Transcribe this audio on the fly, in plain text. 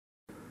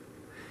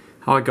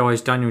Hi guys,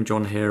 Daniel and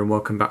John here and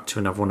welcome back to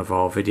another one of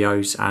our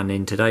videos, and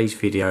in today's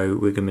video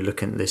we're going to be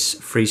looking at this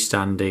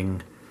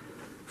freestanding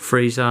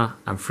freezer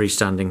and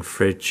freestanding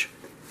fridge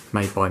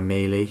made by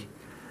Miele.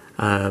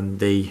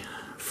 The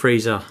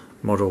freezer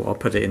model, I'll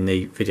put it in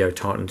the video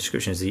title and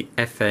description, is the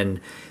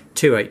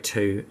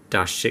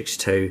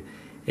FN28262.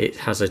 It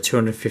has a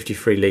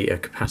 253 litre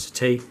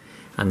capacity,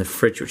 and the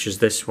fridge, which is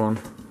this one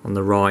on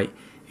the right,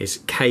 is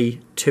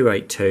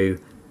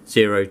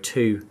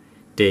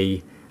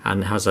K28202D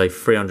and has a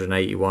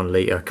 381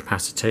 litre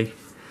capacity.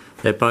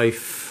 They're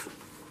both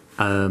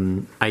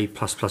A++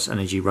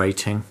 energy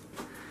rating.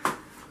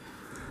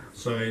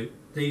 So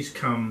these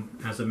come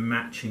as a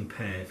matching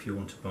pair if you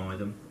want to buy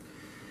them.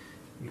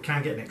 You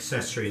can get an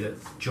accessory that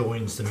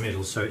joins the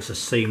middle, so it's a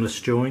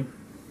seamless join,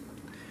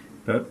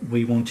 but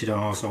we wanted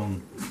ours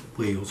on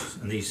wheels,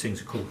 and these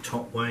things are called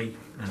top way,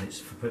 and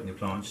it's for putting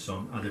appliances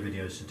on. Other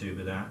videos to do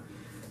with that.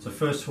 So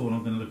first of all,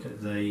 I'm going to look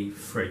at the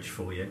fridge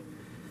for you.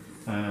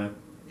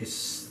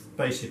 It's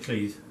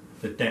basically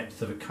the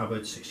depth of a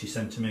cupboard, 60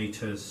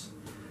 centimetres,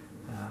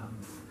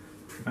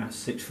 about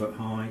 6 foot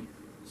high,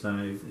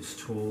 so it's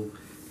tall.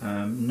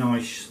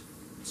 Nice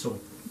sort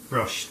of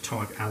brush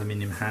type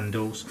aluminium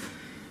handles.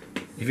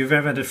 If you've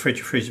ever had a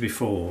fridge or freezer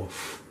before,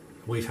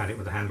 we've had it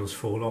where the handles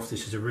fall off.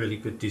 This is a really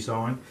good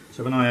design.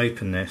 So when I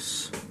open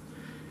this,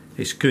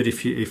 it's good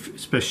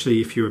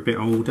especially if you're a bit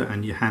older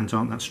and your hands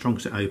aren't that strong,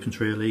 because it opens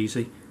real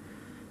easy.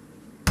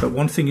 But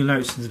one thing you'll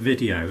notice in the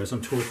video as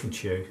I'm talking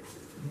to you,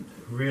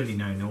 really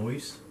no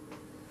noise.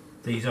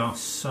 These are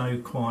so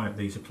quiet,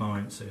 these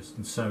appliances,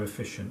 and so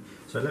efficient.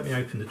 So let me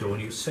open the door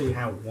and you'll see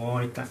how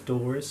wide that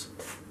door is.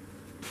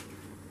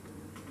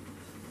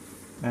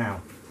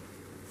 Now,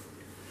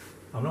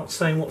 I'm not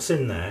saying what's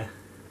in there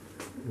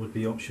would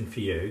be an option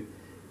for you,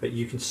 but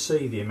you can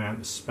see the amount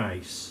of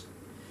space.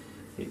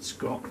 It's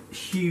got a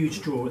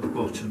huge drawer at the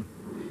bottom,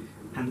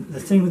 and the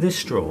thing with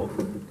this drawer,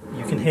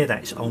 you can hear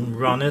that it's on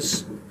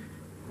runners,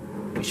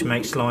 which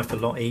makes life a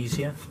lot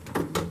easier,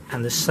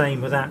 and the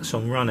same with that, it's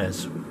on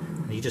runners,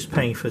 and you're just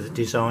paying for the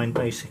design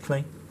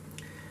basically.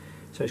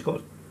 So it's got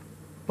a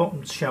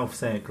bottom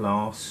shelf there,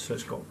 glass, so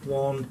it's got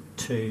 1,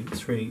 2,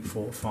 3,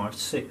 4, 5,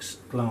 6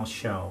 glass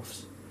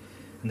shelves,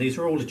 and these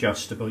are all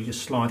adjustable. You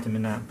just slide them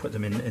in there and put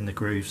them in the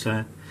grooves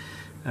there.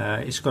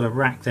 It's got a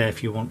rack there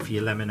if you want for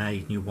your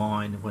lemonade and your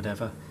wine or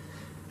whatever.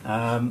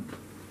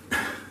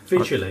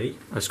 Visually,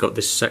 it's got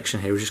this section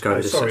here. We'll just go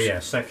to this section. Yeah,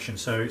 section.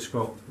 So it's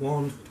got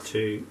 1,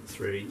 2,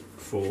 3,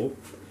 4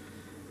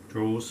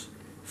 drawers,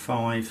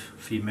 5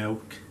 for your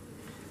milk.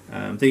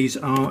 These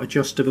are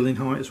adjustable in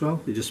height as well.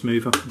 They just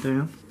move up and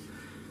down.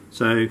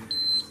 So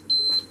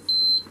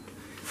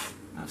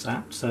that's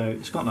that. So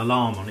it's got an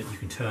alarm on it. You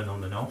can turn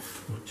on and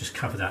off. We'll just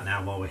cover that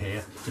now while we're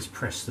here. Just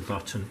press the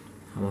button.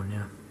 Come on,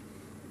 yeah.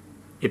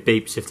 It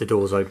beeps if the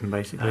door's open,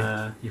 basically.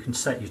 You can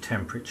set your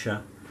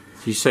temperature.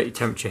 So you set your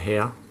temperature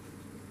here.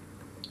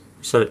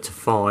 Set it to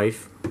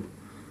 5.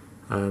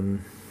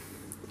 And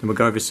we'll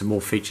go over some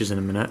more features in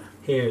a minute.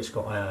 Here it's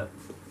got a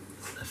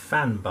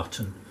fan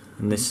button,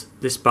 and this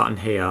button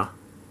here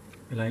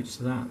relates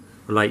to that.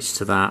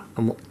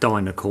 And what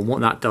Dynacool, and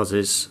what that does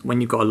is,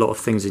 when you've got a lot of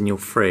things in your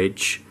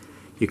fridge,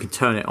 you can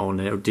turn it on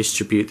and it'll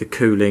distribute the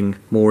cooling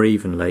more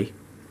evenly.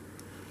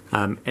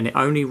 And it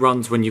only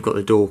runs when you've got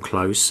the door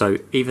closed. So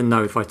even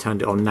though if I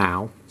turned it on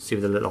now, see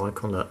with the little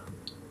icon, look,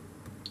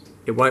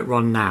 it won't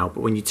run now,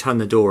 but when you turn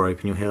the door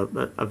open you'll hear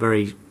a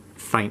very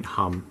faint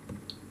hum.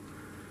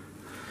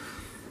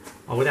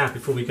 I would add,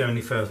 before we go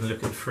any further and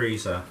look at the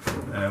freezer,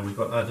 we've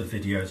got other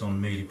videos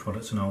on Miele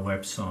products on our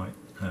website,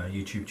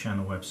 YouTube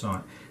channel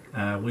website.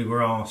 We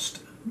were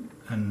asked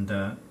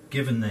and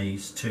given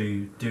these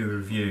to do a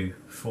review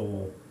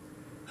for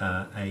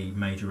a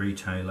major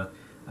retailer,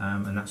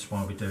 and that's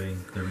why we're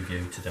doing the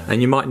review today.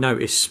 And you might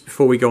notice,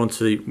 before we go on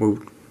to the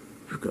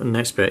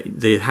next bit,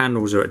 the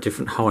handles are at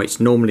different heights.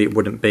 Normally it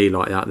wouldn't be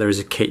like that. There is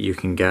a kit you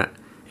can get.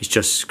 It's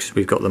just because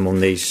we've got them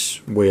on these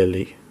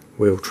wheel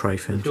tray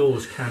things. The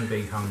doors can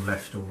be hung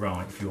left or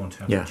right if you want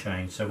to have them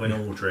changed. So when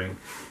ordering,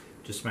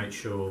 just make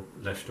sure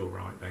left or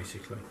right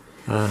basically.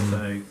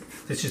 So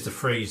this is the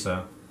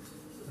freezer.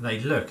 They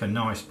look a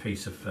nice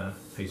piece of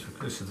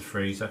this is the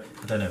freezer.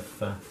 I don't know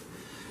if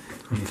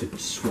we need to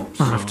swap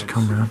sides. I'll have to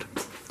come round.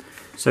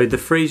 So the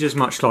freezer is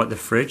much like the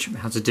fridge. It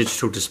has a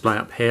digital display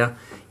up here.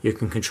 You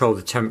can control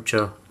the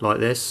temperature like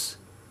this.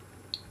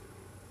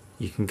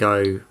 You can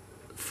go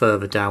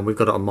further down. We've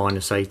got it on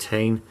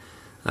 -18.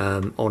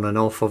 On and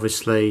off,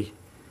 obviously.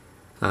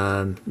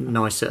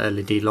 Nice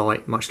LED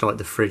light, much like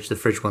the fridge. The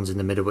fridge one's in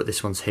the middle, but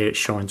this one's here. It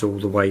shines all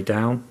the way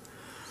down.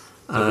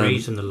 The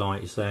reason the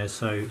light is there,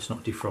 so it's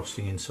not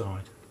defrosting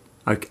inside.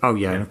 Okay, oh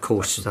yeah, and of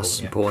course that's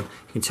important.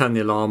 You can turn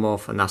the alarm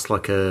off, and that's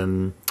like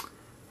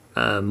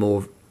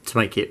more to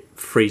make it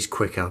freeze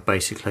quicker,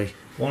 basically.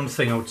 One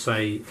thing I would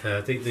say,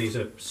 these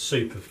are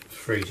super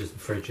freezers and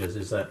fridges,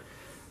 is that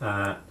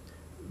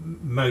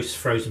most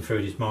frozen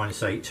food is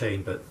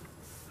 -18, but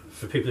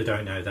for people who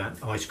don't know that,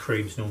 ice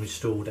cream is normally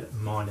stored at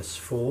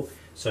 -4.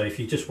 So if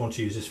you just want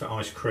to use this for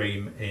ice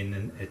cream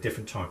in a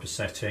different type of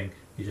setting,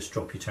 you just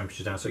drop your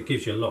temperature down, so it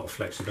gives you a lot of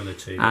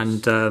flexibility.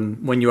 And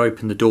when you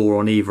open the door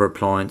on either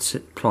appliance,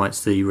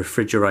 the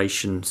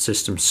refrigeration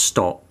system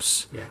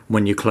stops. Yeah.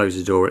 When you close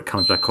the door, it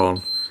comes back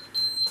on.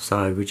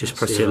 So we just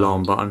press the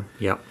alarm button.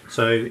 Yep.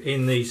 So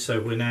in these,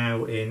 so we're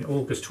now in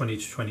August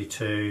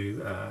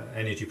 2022.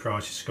 Energy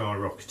prices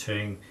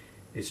skyrocketing.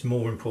 It's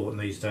more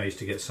important these days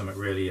to get something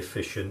really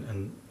efficient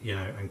and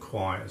and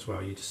quiet as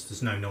well.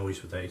 There's no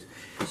noise with these.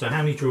 So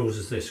how many drawers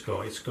has this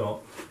got? It's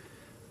got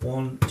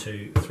 1,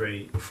 2,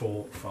 3,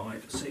 4,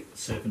 5, 6,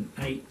 7,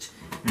 8.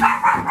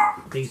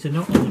 Now, these are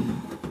not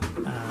on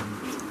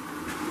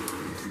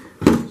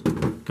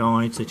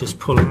guides. They just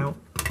pull out,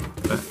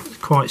 but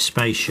quite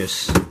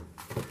spacious.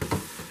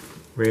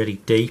 Really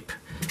deep.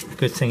 The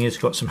good thing is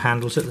it's got some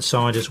handles at the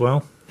side as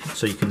well,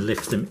 so you can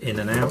lift them in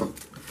and out,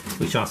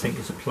 which I think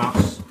is a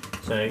plus.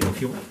 So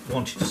if you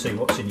wanted to see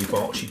what's in your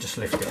box, you just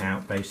lift it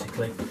out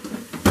basically.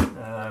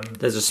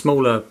 There's a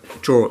smaller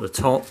drawer at the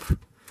top,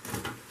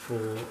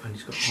 and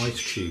it's got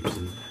ice cubes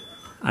in there.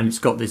 and it's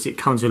got this. It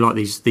comes with like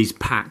these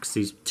packs.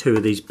 Two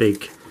of these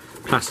big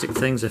plastic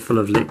things. They're full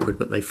of liquid,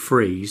 but they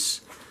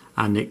freeze,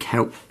 and it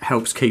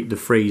helps keep the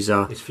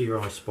freezer. It's for your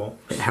ice box.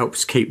 It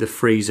helps keep the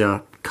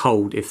freezer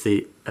cold if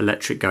the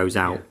electric goes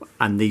out,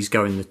 and these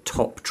go in the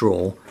top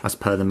drawer as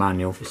per the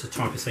manual. It's the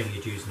type of thing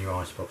you'd use in your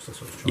ice box.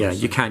 That's what I'm trying Yeah, to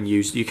say.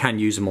 you can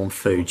use them on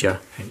food. Yeah,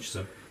 Pinch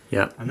them.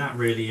 yeah. And that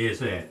really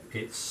is it.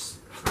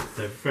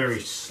 They're very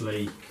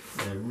sleek.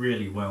 They're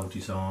really well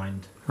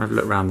designed. Have a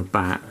look around the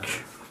back.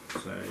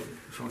 So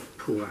if I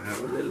pull that out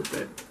a little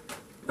bit,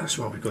 that's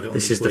why we've got it on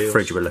This these is the wheels.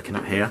 fridge we're looking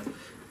at here.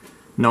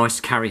 Nice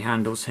carry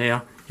handles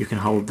here. You can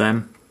hold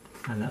them.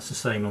 And that's the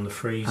same on the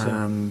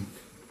freezer.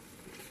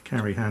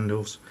 Carry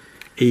handles.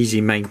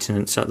 Easy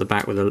maintenance at the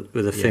back with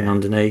a thing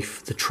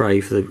underneath. The tray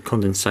for the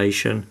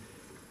condensation.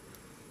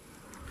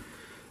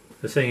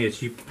 The thing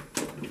is,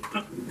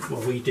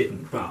 well, we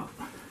didn't, but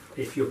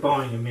if you're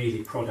buying a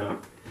Miele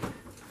product,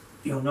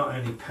 you're not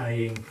only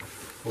paying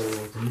for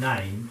the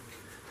name,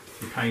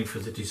 you're paying for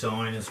the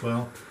design as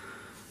well.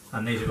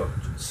 And these have got,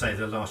 say,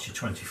 they'll last you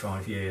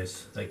 25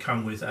 years. They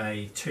come with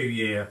a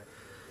 2-year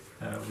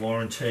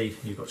warranty.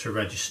 You've got to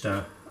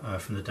register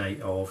from the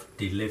date of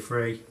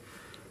delivery.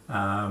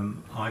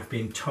 I've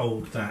been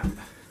told that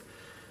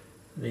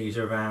these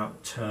are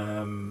about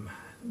 £900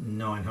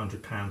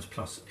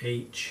 plus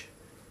each.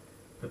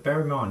 But bear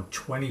in mind,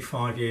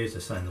 25 years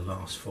they're saying the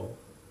last for.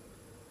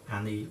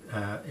 And the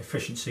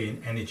efficiency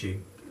in energy,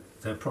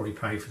 they'll probably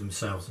pay for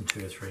themselves in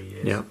 2 or 3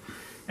 years. Yeah.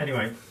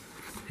 Anyway,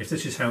 if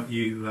this has helped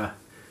you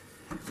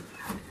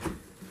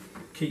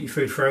keep your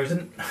food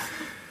frozen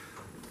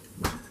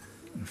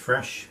and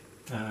fresh,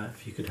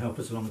 if you could help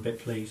us along a bit,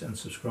 please, and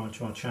subscribe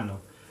to our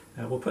channel.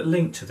 We'll put a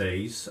link to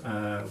these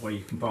where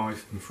you can buy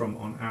them from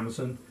on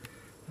Amazon.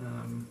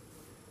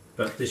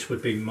 But this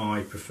would be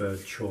my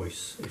preferred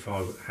choice if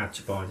I had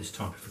to buy this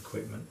type of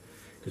equipment,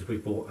 because we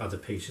bought other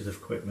pieces of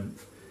equipment,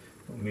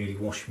 a Miele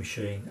washing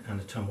machine and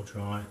a tumble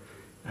dryer,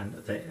 and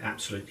they're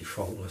absolutely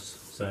faultless.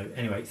 So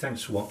anyway,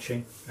 thanks for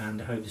watching,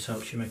 and I hope this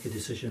helps you make a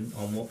decision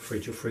on what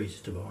fridge or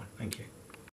freezer to buy. Thank you.